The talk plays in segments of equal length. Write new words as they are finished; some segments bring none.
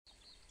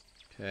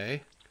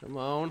Okay, come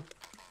on.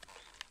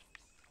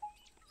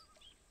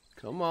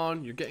 Come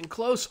on, you're getting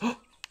close.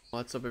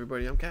 What's up,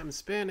 everybody? I'm Captain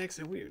Spanix,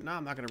 and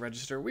I'm not gonna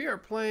register. We are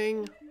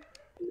playing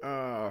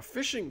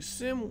Fishing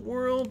Sim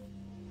World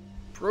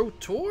Pro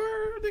Tour,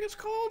 I think it's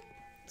called.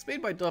 It's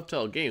made by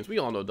Dovetail Games. We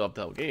all know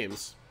Dovetail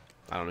Games.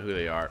 I don't know who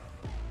they are.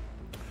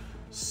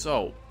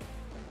 So,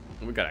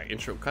 we got an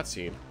intro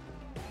cutscene.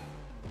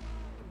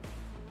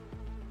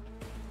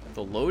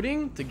 The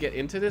loading to get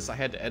into this, I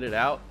had to edit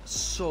out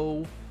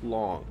so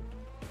long.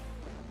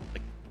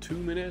 Like 2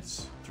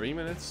 minutes, 3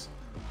 minutes.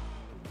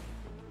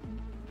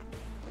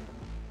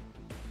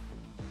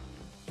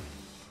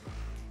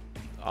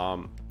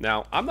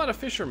 Now, I'm not a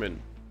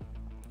fisherman,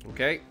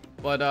 okay?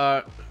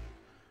 But,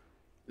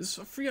 this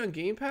is free on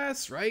Game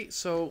Pass, right?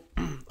 So,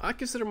 I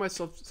consider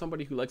myself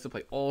somebody who likes to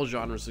play all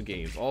genres of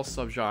games, all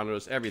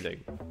subgenres,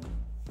 everything.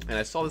 And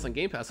I saw this on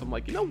Game Pass, I'm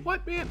like, you know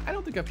what, man? I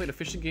don't think I played a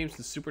fishing game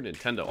since Super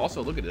Nintendo.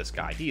 Also, look at this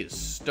guy. He is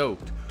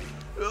stoked.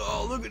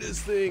 Oh, look at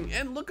this thing.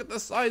 And look at the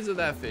size of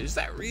that fish. Is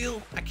that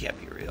real? That can't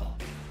be real.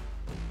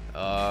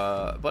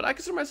 But I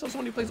consider myself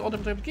someone who plays all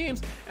different types of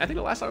games. And I think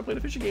the last time I played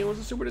a fishing game was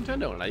a Super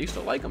Nintendo. And I used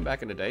to like them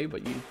back in the day,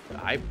 but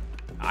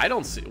I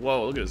don't see...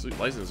 Whoa, look at this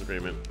license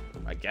agreement.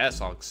 I guess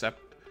I'll accept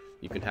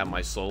you can have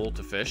my soul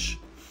to fish.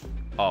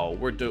 Oh,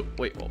 wait,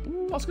 well,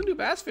 ooh, I was gonna do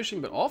bass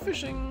fishing, but all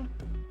fishing...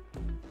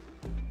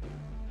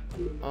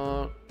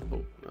 oh,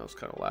 that was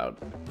kind of loud.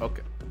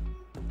 Okay.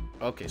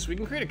 Okay, so we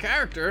can create a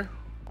character.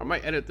 I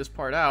might edit this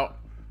part out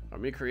of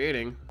me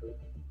creating.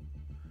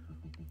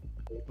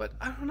 But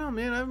I don't know,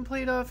 man. I haven't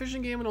played a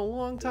fishing game in a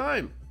long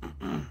time.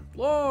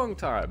 Long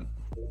time.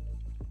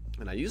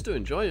 And I used to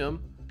enjoy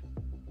them.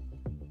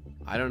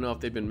 I don't know if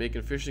they've been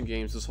making fishing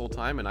games this whole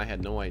time, and I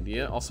had no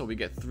idea. Also, we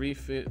get three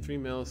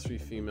males, 3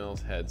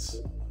 females,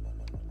 heads.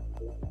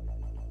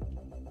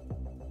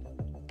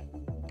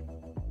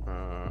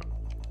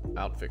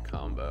 Outfit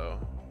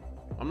combo.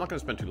 I'm not gonna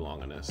spend too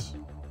long on this.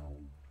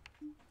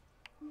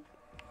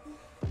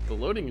 The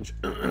loading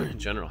in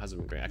general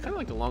hasn't been great. I kind of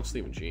like the long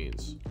sleeve and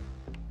jeans.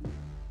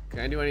 Can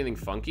I do anything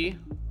funky?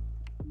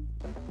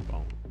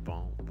 Boom,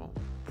 boom, boom.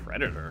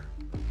 Predator.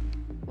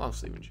 Long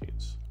sleeve and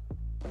jeans.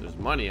 There's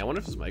money. I wonder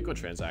if there's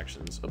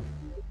microtransactions.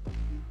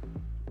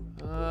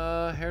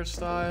 Oh.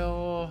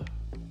 Hairstyle.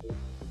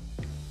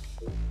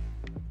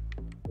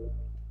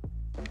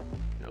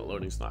 You know,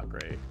 loading's not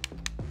great.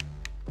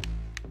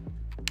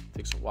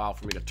 Takes a while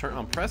for me to turn.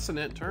 I'm pressing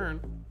it. Turn.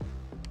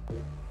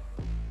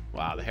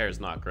 Wow, the hair is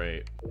not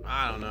great.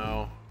 I don't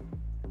know.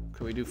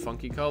 Can we do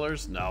funky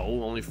colors? No,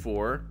 only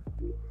 4.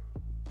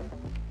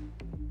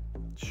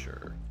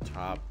 Sure.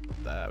 Top.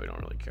 That we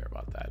don't really care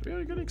about that. Do we have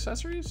any good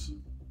accessories?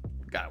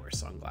 Gotta wear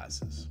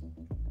sunglasses.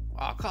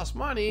 Oh, it costs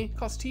money. It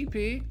costs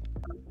TP.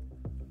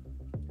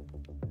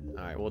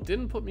 Alright, well, it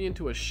didn't put me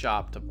into a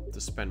shop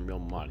to spend real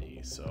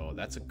money, so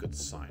that's a good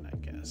sign, I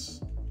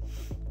guess.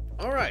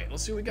 Alright,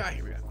 let's see what we got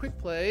here. We got quick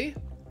play.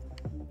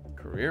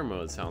 Career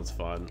mode sounds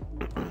fun.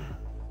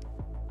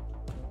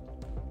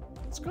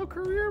 Let's go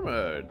career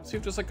mode. See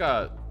if there's like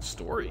a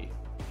story.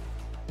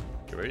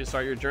 Get ready to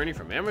start your journey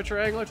from amateur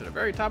angler to the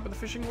very top of the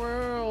fishing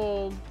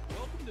world.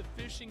 Welcome to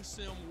Fishing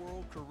Sim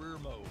World Career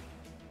Mode.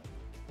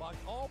 Like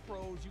all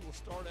pros, you will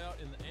start out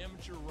in the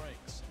amateur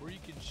ranks, where you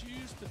can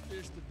choose to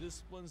fish the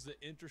disciplines that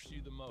interest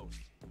you the most.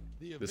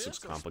 The events This looks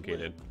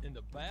complicated. Are split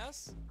into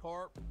bass,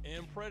 carp,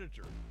 and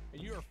predator,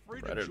 and you are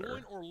free to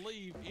join or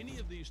leave any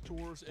of these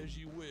tours as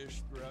you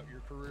wish throughout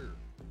your career.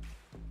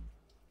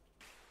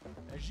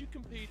 As you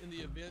compete in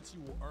the events,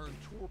 you will earn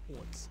tour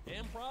points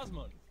and prize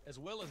money, as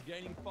well as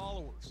gaining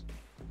followers.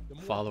 The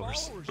more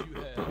followers you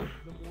have,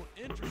 the more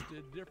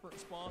interested different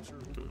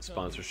sponsors will become.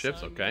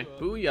 Sponsorships, okay.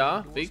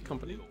 Booyah, fake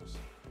company. Deals.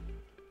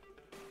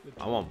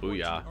 I want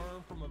Booyah. The you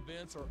earn from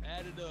events are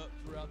added up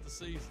throughout the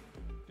season.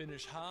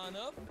 Finish high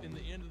enough in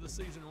the end of the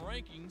season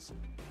rankings,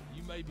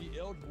 you may be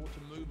eligible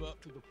to move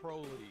up to the Pro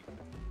League.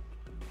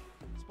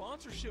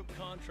 Sponsorship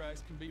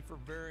contracts can be for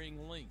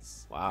varying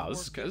lengths. Wow,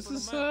 this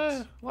is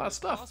a lot of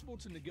stuff. It's possible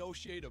to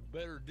negotiate a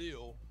better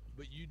deal,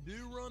 but you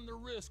do run the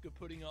risk of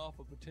putting off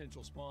a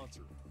potential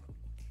sponsor.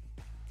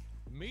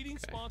 Meeting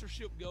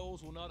sponsorship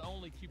goals will not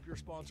only keep your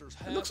sponsors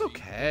happy, it looks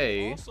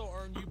okay. but also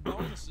earn you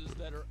bonuses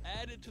that are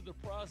added to the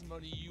prize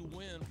money you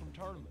win from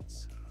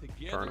tournaments.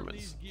 Together,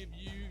 these give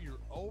you your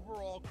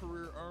overall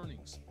career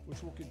earnings,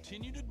 which will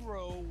continue to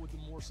grow with the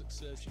more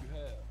success you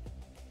have.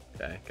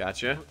 Okay,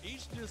 gotcha. For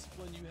each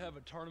discipline, you have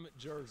a tournament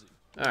jersey.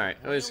 All right,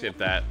 let me skip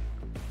that.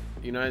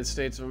 United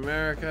States of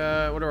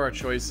America. What are our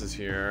choices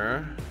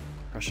here?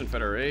 Russian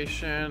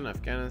Federation,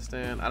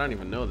 Afghanistan. I don't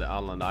even know the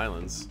Outland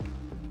Islands.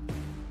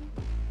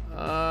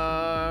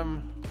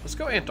 Let's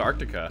go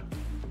Antarctica.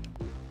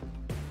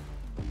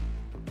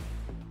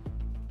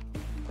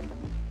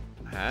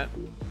 Hat.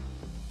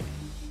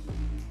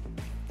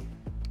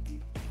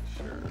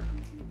 Sure.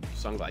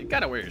 Sunglasses. You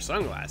gotta wear your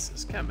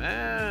sunglasses. Come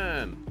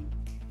on.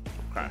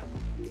 Okay.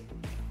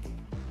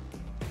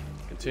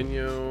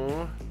 Continue.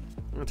 I'm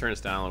gonna turn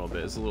this down a little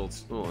bit. It's a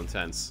little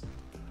intense.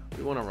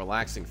 We want a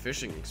relaxing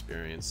fishing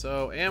experience.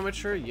 So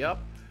amateur, yep.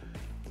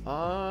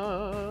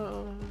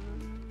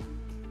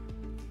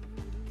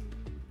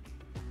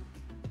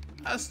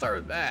 Let's start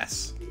with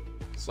bass.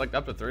 Select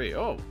up to 3.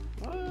 Oh,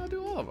 I'll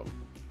do all of them.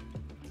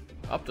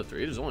 Up to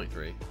 3. There's only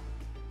 3.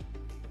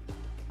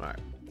 All right.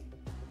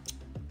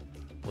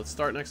 Let's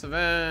start next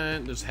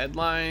event. There's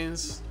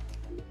headlines.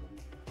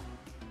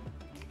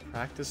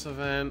 Practice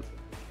event.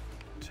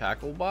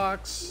 Tackle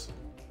box.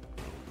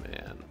 Oh,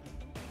 man.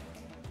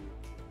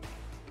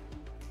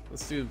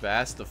 Let's do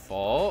bass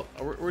default.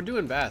 Oh, we're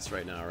doing bass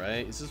right now,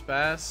 right? Is this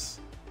bass?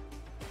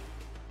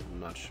 I'm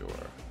not sure.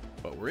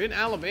 But we're in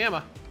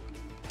Alabama.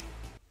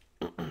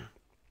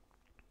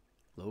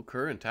 Low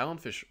current talon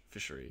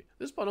fishery.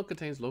 This bundle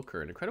contains low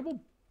current, incredible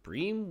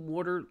bream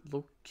water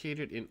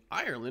located in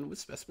Ireland with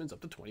specimens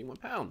up to 21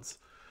 pounds.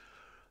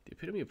 The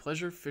epitome of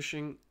pleasure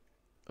fishing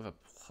a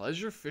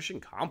pleasure fishing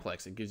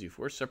complex that gives you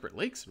 4 separate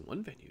lakes in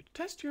one venue to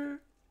test your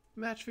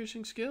match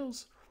fishing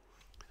skills.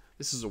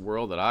 This is a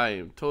world that I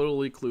am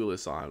totally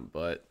clueless on,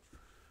 but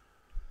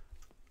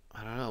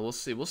I don't know. We'll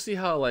see. We'll see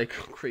how like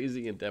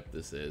crazy in depth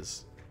this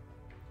is.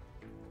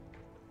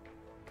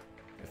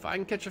 If I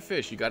can catch a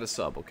fish, you got to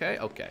sub, okay?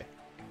 Okay.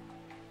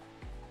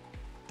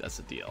 That's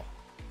the deal.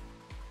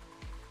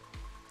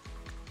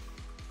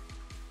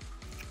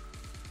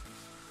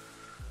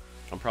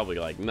 I'm probably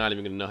like not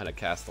even gonna know how to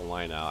cast the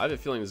line out. I have a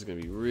feeling this is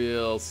gonna be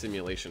real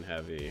simulation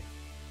heavy.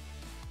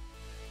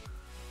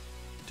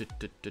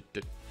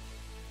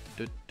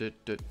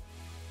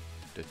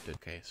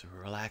 Okay, so a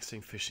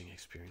relaxing fishing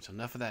experience.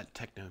 Enough of that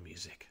techno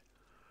music.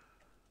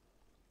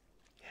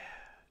 Yeah,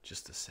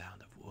 just the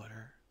sound of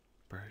water,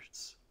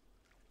 birds,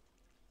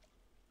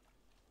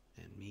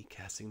 and me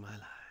casting my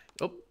line.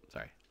 Oh,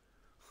 sorry.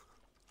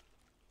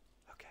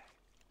 Okay,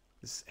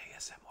 this is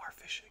ASMR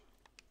fishing.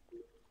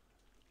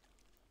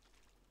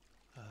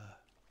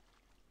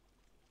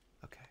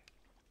 Okay.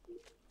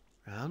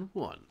 Round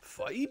 1.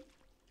 Fight?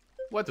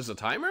 What, there's a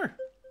timer?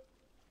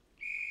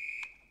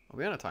 Are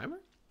we on a timer?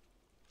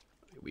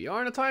 We are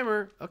on a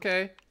timer.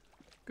 Okay.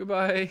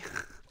 Goodbye.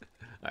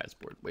 Alright, it's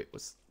board. Wait,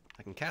 what's...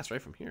 I can cast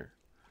right from here.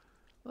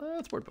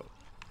 Let's board boat.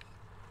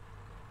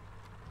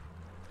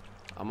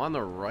 I'm on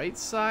the right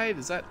side?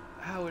 Is that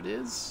how it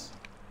is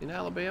in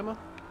Alabama?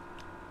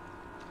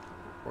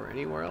 Or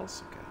anywhere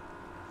else? Okay.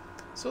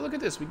 So look at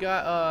this. We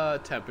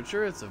got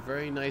temperature. It's a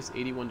very nice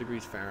 81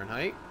 degrees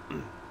Fahrenheit.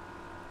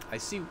 I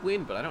see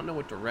wind, but I don't know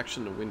what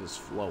direction the wind is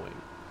flowing.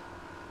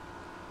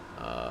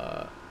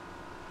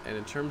 And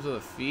in terms of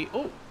the feet...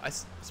 Oh,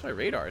 that's my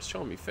radar. It's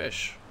showing me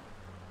fish.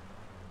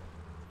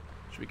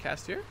 Should we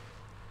cast here?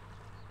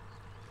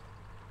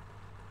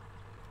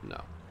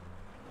 No.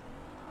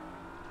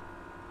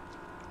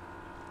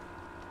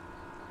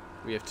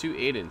 We have 2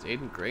 Aidens.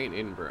 Aiden Gray and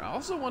Aiden Burr. I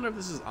also wonder if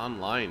this is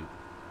online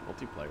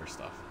multiplayer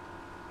stuff.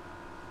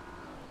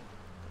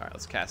 Alright,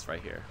 let's cast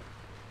right here.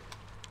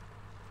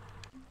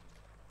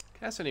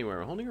 Cast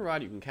anywhere. Holding a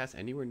rod, you can cast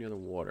anywhere near the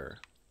water.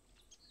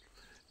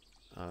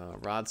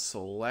 Rod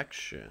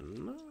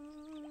selection.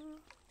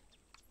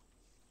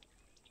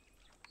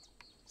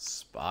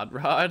 Spod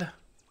Rod?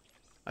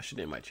 I should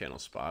name my channel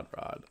Spod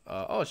Rod.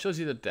 Oh, it shows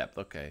you the depth.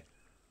 Okay.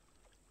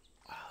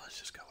 Oh, let's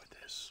just go with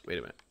this. Wait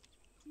a minute.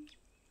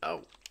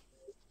 Oh.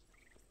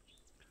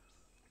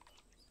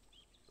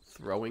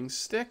 Throwing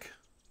stick?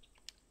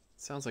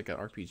 Sounds like an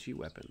RPG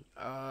weapon.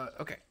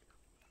 Okay.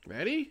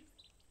 Ready?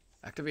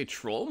 Activate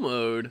troll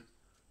mode.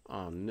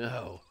 Oh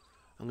no.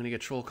 I'm gonna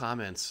get troll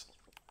comments.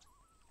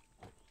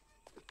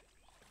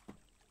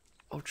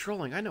 Oh,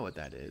 trolling. I know what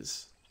that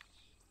is.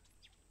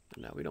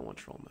 But no, we don't want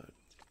troll mode.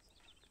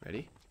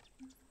 Ready?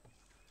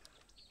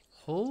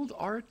 Hold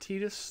RT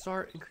to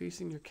start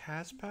increasing your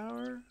cast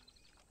power.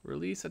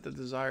 Release at the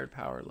desired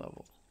power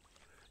level.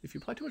 If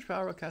you apply too much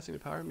power while casting, the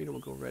power meter will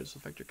go red, so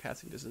affect your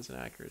casting distance and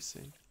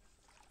accuracy.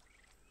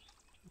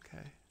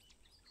 Okay.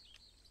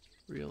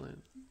 Reel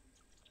in.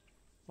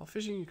 While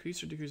fishing,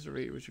 increase or decrease the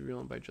rate at which you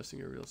reel in by adjusting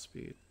your reel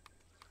speed.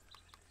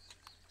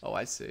 Oh,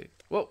 I see.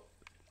 Whoa!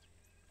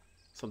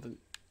 Something...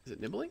 Is it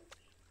nibbling?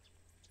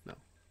 No.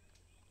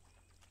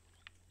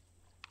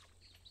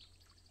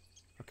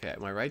 Okay,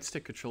 my right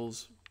stick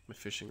controls my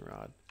fishing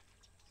rod.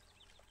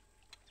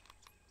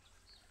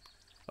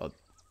 Oh,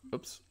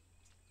 oops.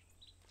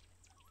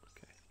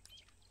 Okay.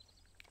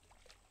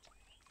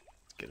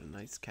 Get a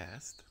nice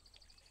cast.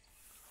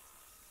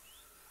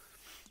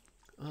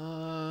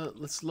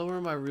 Let's lower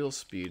my reel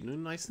speed.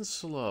 Nice and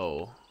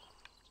slow.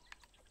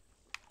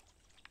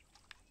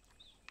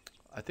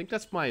 I think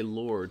that's my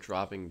lure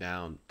dropping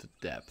down to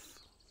depth.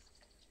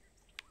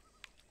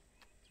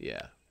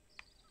 Yeah.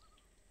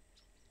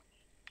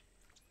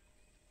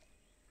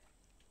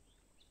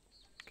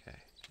 Okay.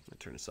 I'm gonna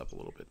turn this up a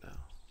little bit now.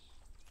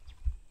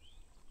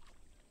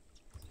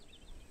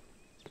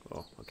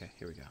 Oh, okay.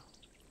 Here we go.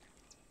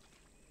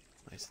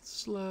 Nice and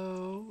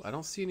slow. I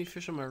don't see any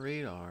fish on my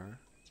radar.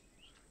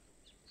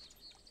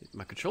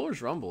 My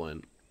controller's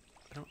rumbling.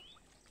 I don't...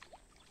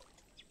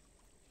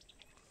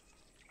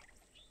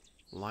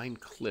 Line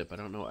clip. I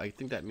don't know. I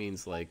think that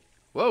means like...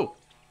 Whoa!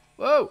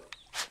 Whoa!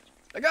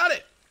 I got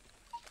it!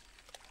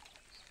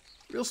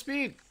 Real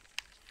speed!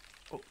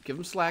 Oh, give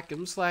him slack. Give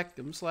him slack.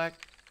 Give him slack.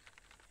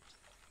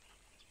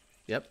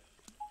 Yep.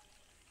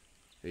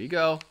 There you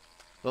go.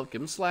 Well,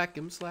 give him slack,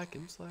 give him slack,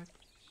 give him slack.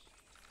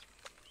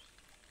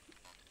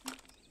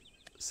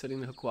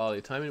 Setting the hook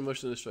quality. Timing and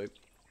motion of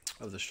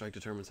the strike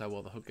determines how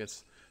well the hook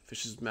gets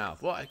fish's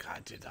mouth. Well, I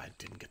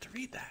didn't get to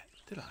read that,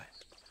 did I?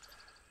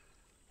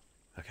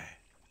 Okay.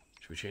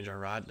 Should we change our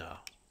rod? No.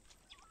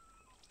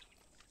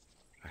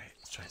 Alright,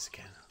 let's try this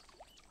again.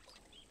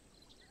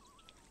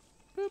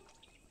 Boop.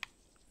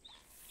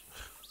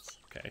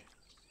 Okay.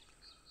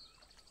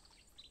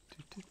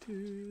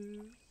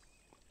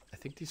 I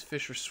think these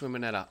fish are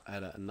swimming at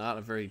a not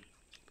a very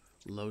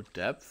low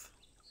depth.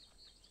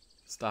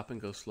 Stop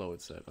and go slow,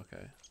 it said.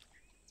 Okay.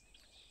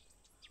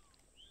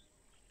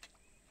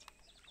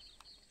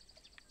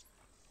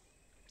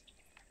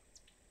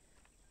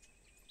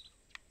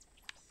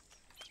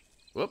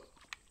 Whoop.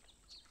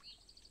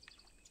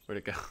 Where'd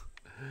it go?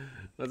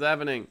 What's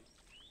happening?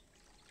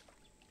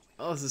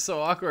 Oh, this is so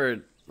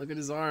awkward. Look at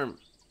his arm.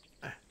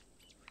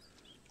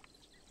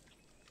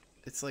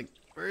 It's like,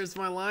 where's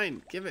my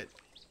line? Give it.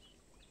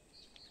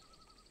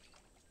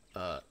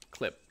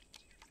 Clip.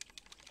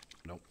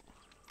 Nope.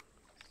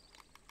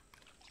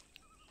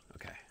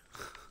 Okay.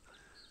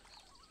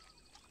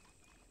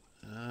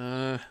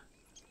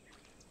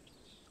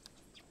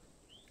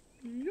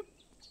 Yep.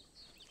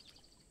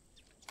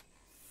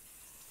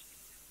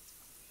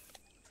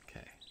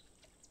 Okay.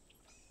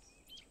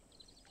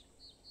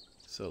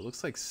 So it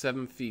looks like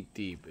 7 feet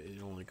deep.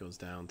 It only goes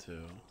down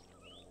to.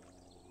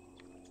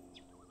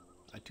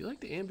 I do like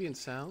the ambient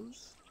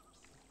sounds.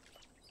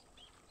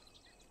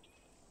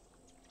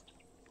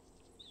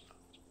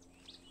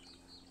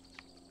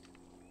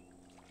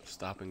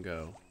 Stop and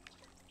go.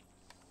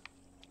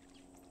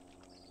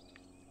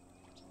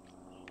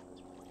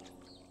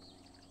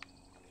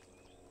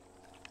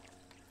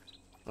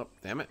 Oh,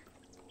 damn it.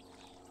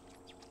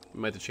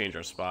 We might have to change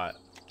our spot.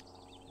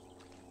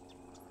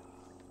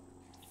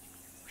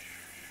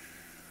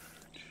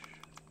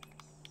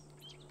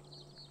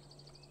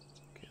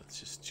 Okay, let's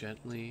just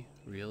gently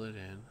reel it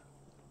in.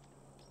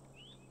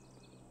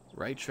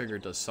 Right trigger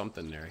does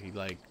something there. He,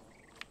 like,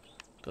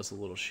 does a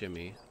little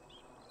shimmy.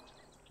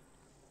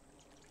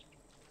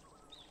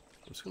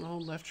 I'm just gonna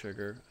hold left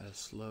trigger at a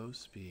slow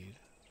speed.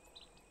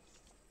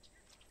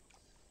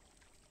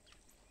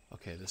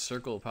 Okay, the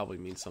circle probably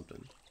means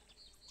something.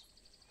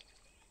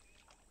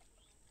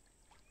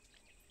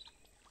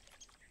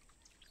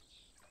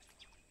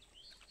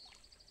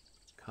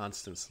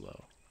 Constant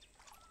slow.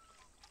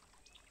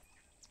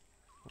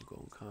 I'm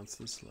going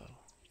constant slow.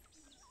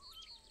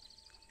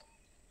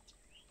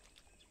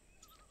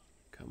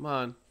 Come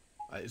on.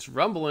 It's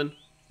rumbling.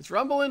 It's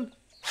rumbling.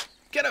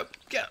 Get up.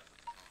 Get up.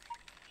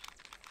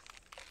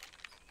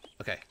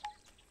 Okay.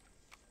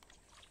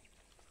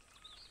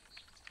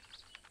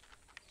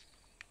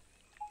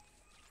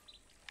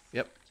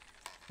 Yep.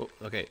 Oh,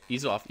 okay.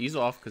 Ease off,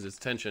 because it's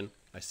tension.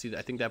 I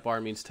think that bar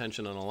means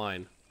tension on a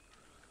line.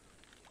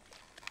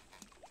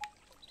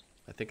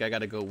 I think I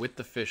gotta go with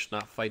the fish,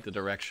 not fight the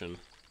direction.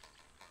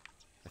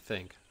 I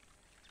think.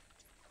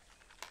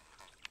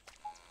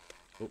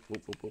 Oh, oh,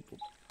 oh, oh, oh.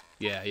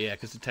 Yeah,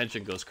 because the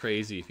tension goes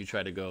crazy if you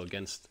try to go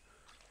against.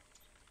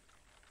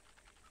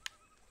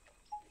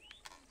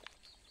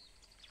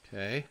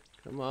 Okay,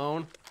 come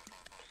on.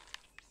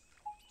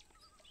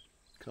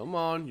 Come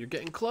on, you're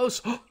getting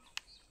close.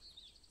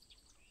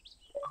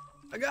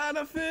 I got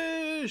a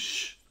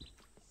fish!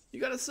 You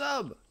got a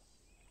sub.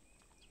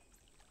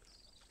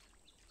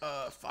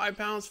 5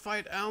 pounds,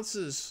 5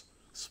 ounces.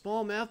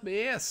 Smallmouth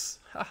bass.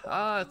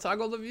 Haha,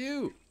 toggle the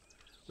view.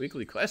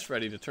 Weekly quest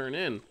ready to turn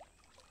in.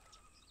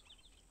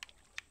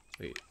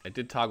 Wait, I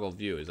did toggle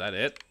view. Is that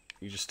it?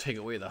 You just take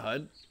away the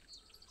HUD?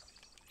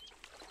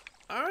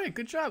 Alright,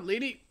 good job,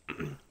 lady.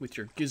 With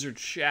your gizzard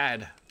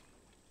shad.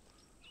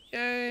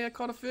 Yay, I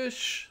caught a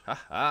fish.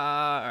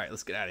 Haha. Alright,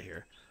 let's get out of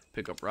here.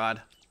 Pick up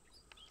rod.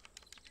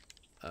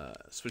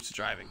 Switch to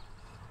driving.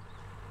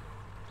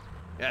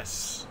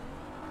 Yes.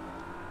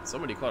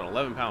 Somebody caught an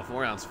 11-pound,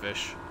 4-ounce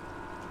fish.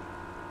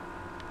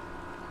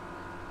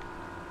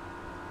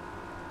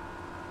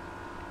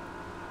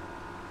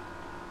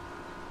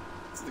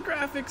 It's the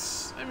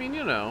graphics. I mean,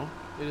 you know,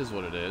 it is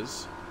what it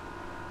is.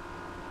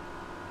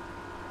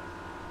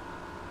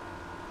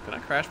 Can I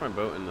crash my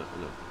boat in the...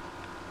 Hold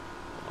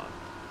on.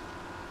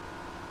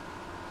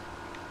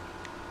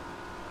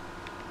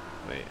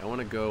 Wait, I want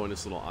to go in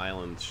this little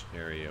island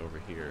area over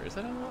here. Is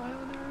that a little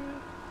island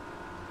area?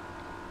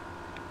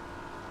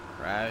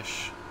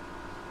 Crash.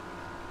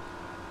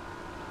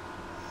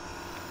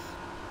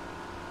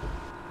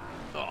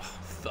 Oh,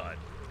 thud.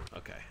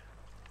 Okay.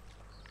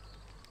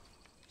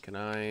 Can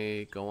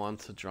I go on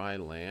to dry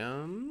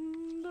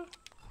land?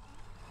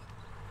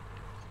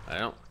 I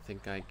don't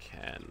think I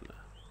can.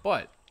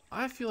 But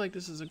I feel like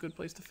this is a good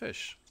place to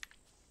fish.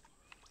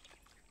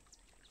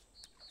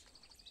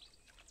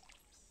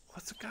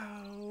 Let's go.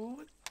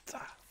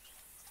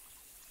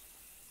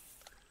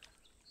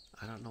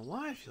 I don't know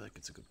why I feel like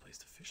it's a good place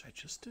to fish. I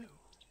just do.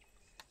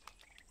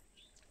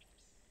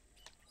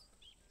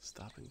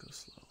 Stop and go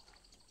slow.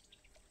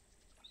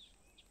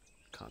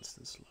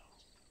 Constant slow.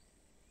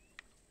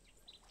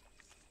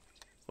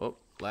 Oh,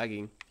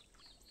 lagging.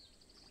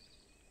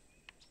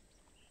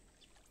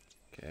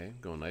 Okay,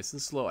 going nice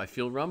and slow. I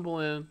feel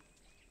rumbling.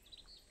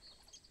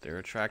 They're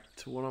attracted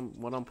to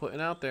what I'm putting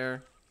out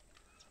there.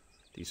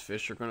 These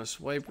fish are gonna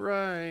swipe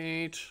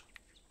right.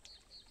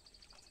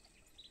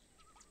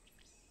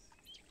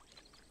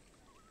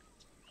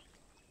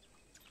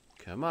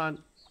 Come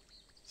on.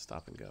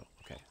 Stop and go.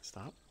 Okay,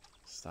 stop.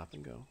 Stop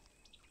and go.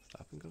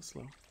 Stop and go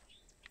slow.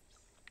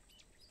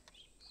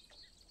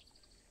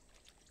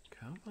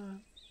 Come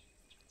on.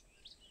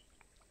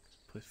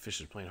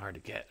 Fish is playing hard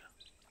to get.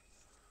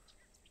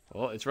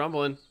 Oh, it's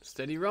rumbling.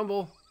 Steady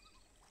rumble.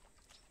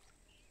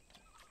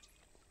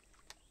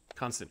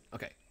 Constant.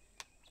 Okay.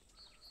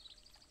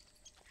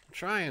 I'm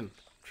trying.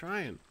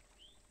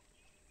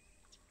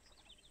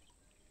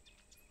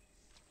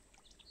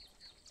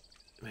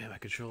 Man, my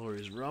controller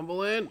is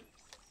rumbling.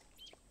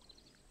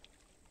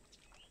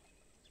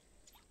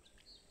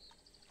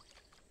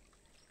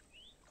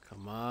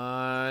 Come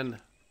on.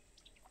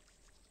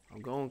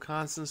 I'm going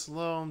constant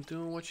slow. I'm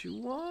doing what you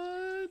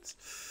want.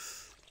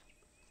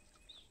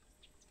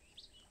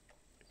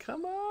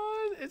 Come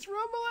on. It's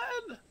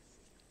rumbling.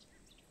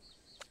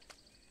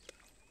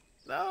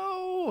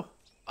 No.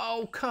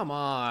 Oh, come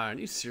on. Are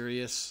you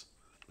serious?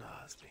 No,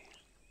 that's me.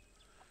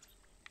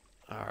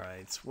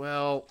 Alright.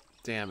 Well,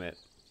 damn it.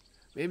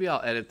 Maybe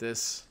I'll edit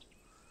this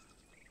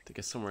to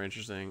get somewhere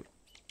interesting.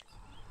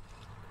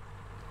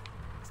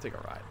 Let's take a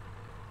ride.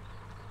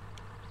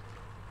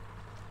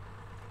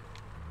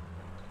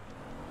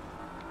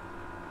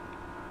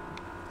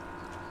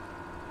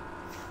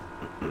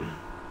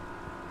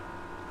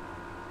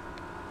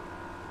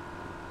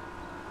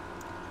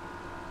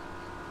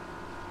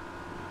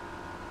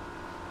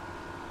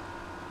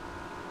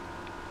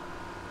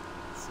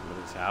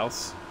 Somebody's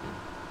house.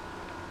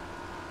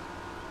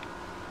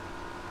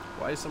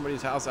 Why is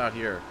somebody's house out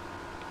here?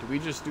 Do we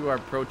just do our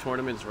pro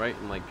tournaments right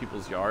in like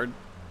people's yard?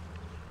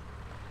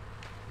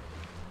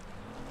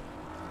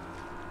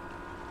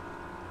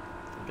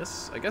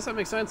 I guess that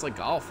makes sense, like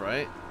golf,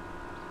 right?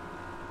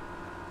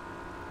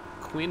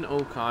 Quinn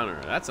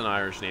O'Connor. That's an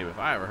Irish name if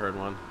I ever heard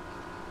one.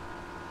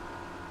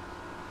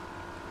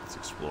 Let's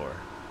explore.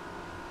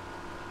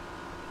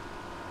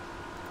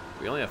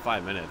 We only have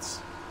 5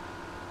 minutes.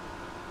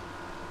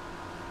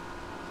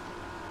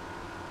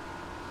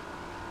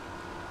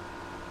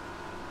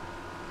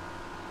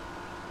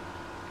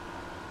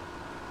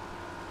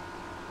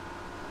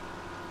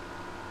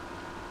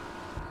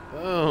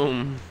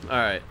 Boom.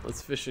 Alright,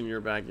 let's fish in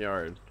your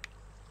backyard.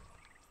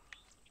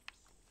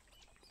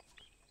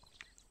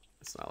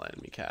 It's not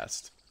letting me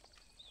cast.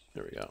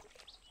 There we go.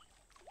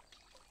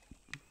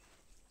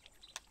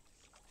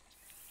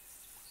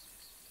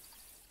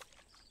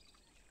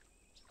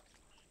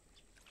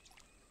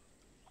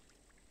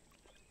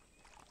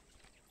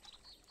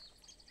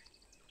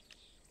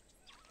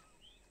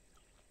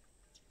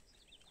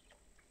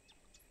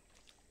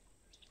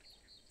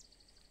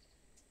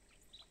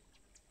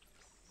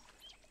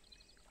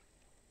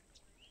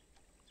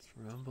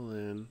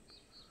 Rumbling.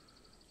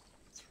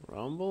 It's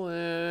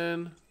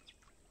rumbling.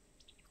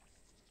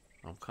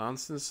 I'm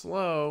constant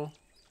slow.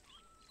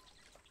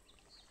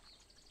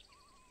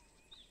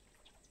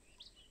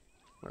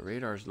 My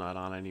radar's not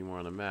on anymore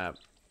on the map.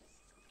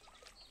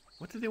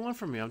 What did they want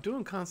from me? I'm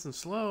doing constant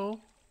slow.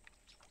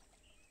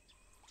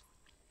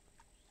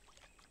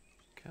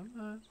 Come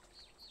on.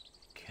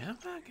 Come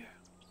on, girl.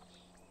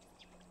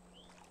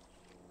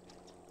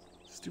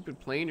 Stupid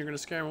plane, you're gonna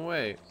scare him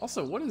away.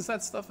 Also, what is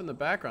that stuff in the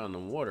background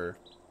in the water?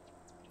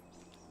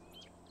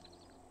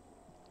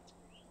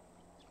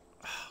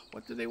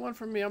 What did they want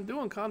from me? I'm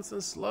doing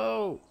constant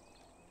slow.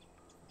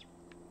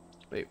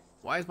 Wait,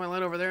 why is my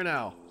line over there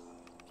now?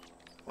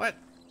 What?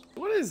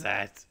 What is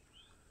that?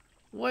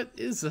 What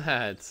is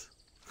that?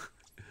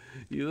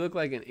 You look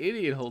like an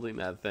idiot holding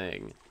that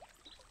thing.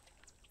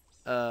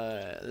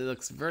 It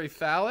looks very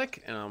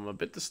phallic, and I'm a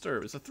bit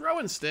disturbed. It's a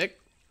throwing stick.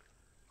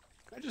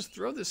 Can I just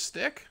throw this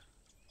stick?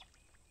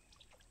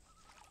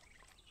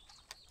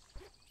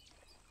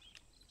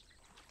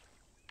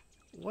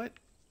 What?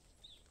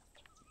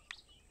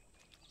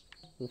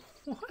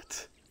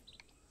 What?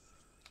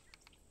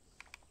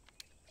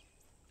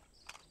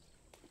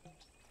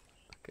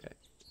 Okay.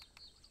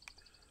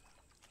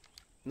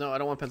 No, I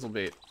don't want pencil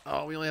bait.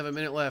 Oh, we only have a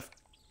minute left.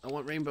 I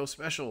want rainbow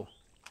special,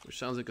 which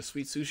sounds like a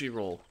sweet sushi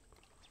roll.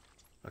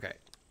 Okay.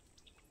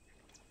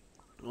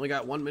 Only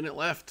got 1 minute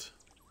left.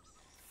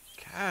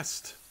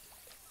 Cast.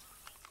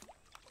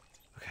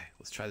 Okay,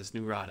 let's try this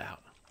new rod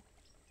out.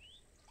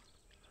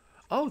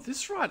 Oh,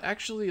 this rod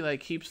actually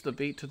like keeps the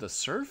bait to the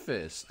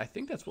surface. I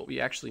think that's what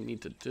we actually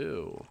need to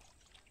do.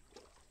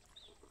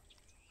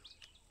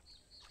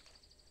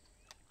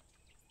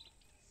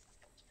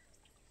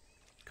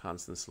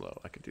 Constant slow.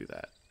 I could do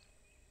that.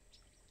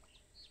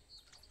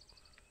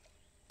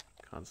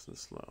 Constant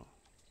slow.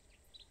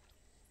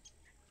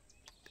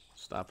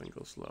 Stop and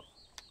go slow.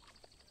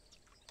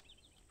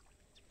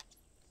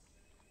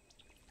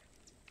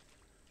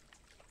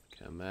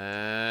 Come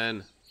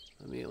on.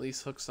 Let me at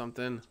least hook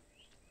something.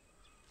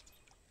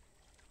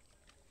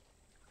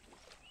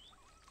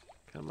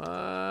 Come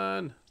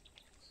on.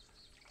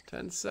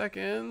 10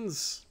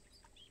 seconds.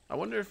 I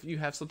wonder if you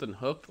have something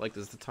hooked, like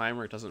does the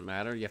timer, it doesn't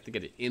matter. You have to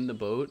get it in the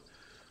boat,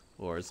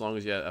 or as long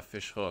as you have a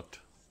fish hooked.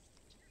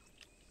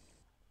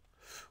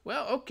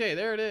 Well, okay,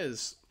 there it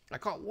is. I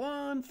caught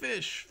one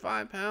fish,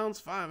 5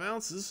 pounds, 5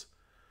 ounces.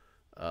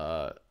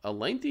 A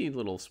lengthy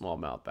little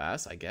smallmouth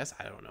bass, I guess.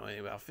 I don't know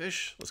anything about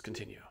fish. Let's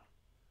continue.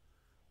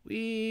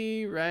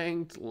 We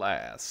ranked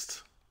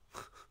last.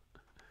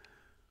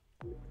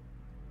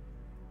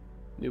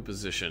 New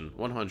position,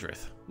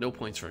 100th. No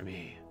points for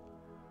me.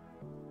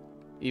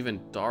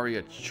 Even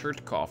Daria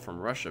Chertkov from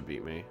Russia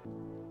beat me.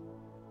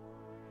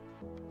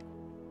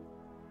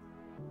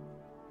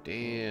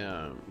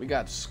 Damn, we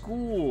got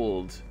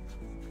schooled.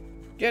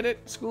 Get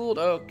it? Schooled?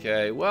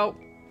 Okay, well,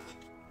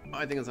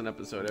 I think it's an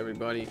episode,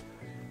 everybody.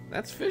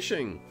 That's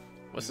fishing.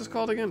 What's this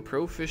called again?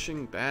 Pro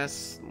Fishing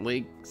Bass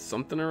Lake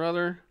something or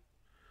other?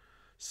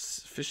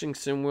 Fishing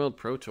SimWorld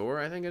Pro Tour,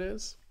 I think it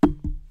is.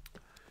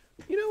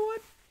 You know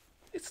what?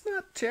 It's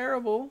not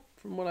terrible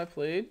from what I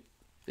played.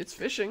 It's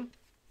fishing.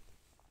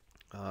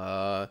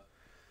 I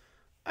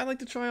like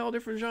to try all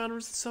different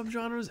genres and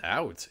subgenres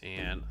out,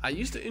 and I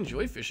used to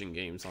enjoy fishing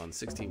games on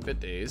 16-bit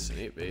days and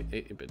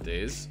 8-bit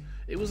days.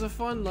 It was a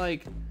fun,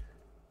 like,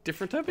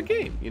 different type of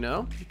game, you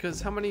know?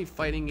 Because how many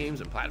fighting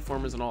games and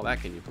platformers and all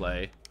that can you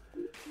play?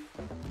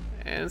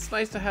 And it's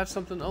nice to have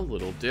something a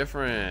little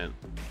different.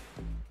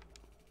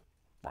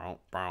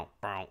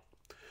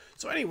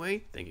 So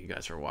anyway, thank you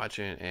guys for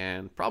watching,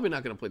 and probably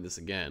not going to play this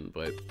again,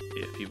 but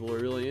if people are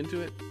really into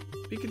it,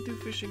 we can do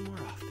fishing more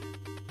often.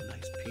 A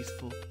nice,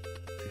 peaceful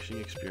fishing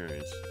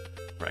experience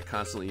where I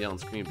constantly yell and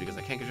scream because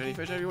I can't catch any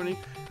fish. Everyone,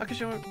 I'll catch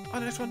you on the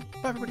next one.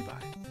 Bye, everybody.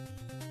 Bye.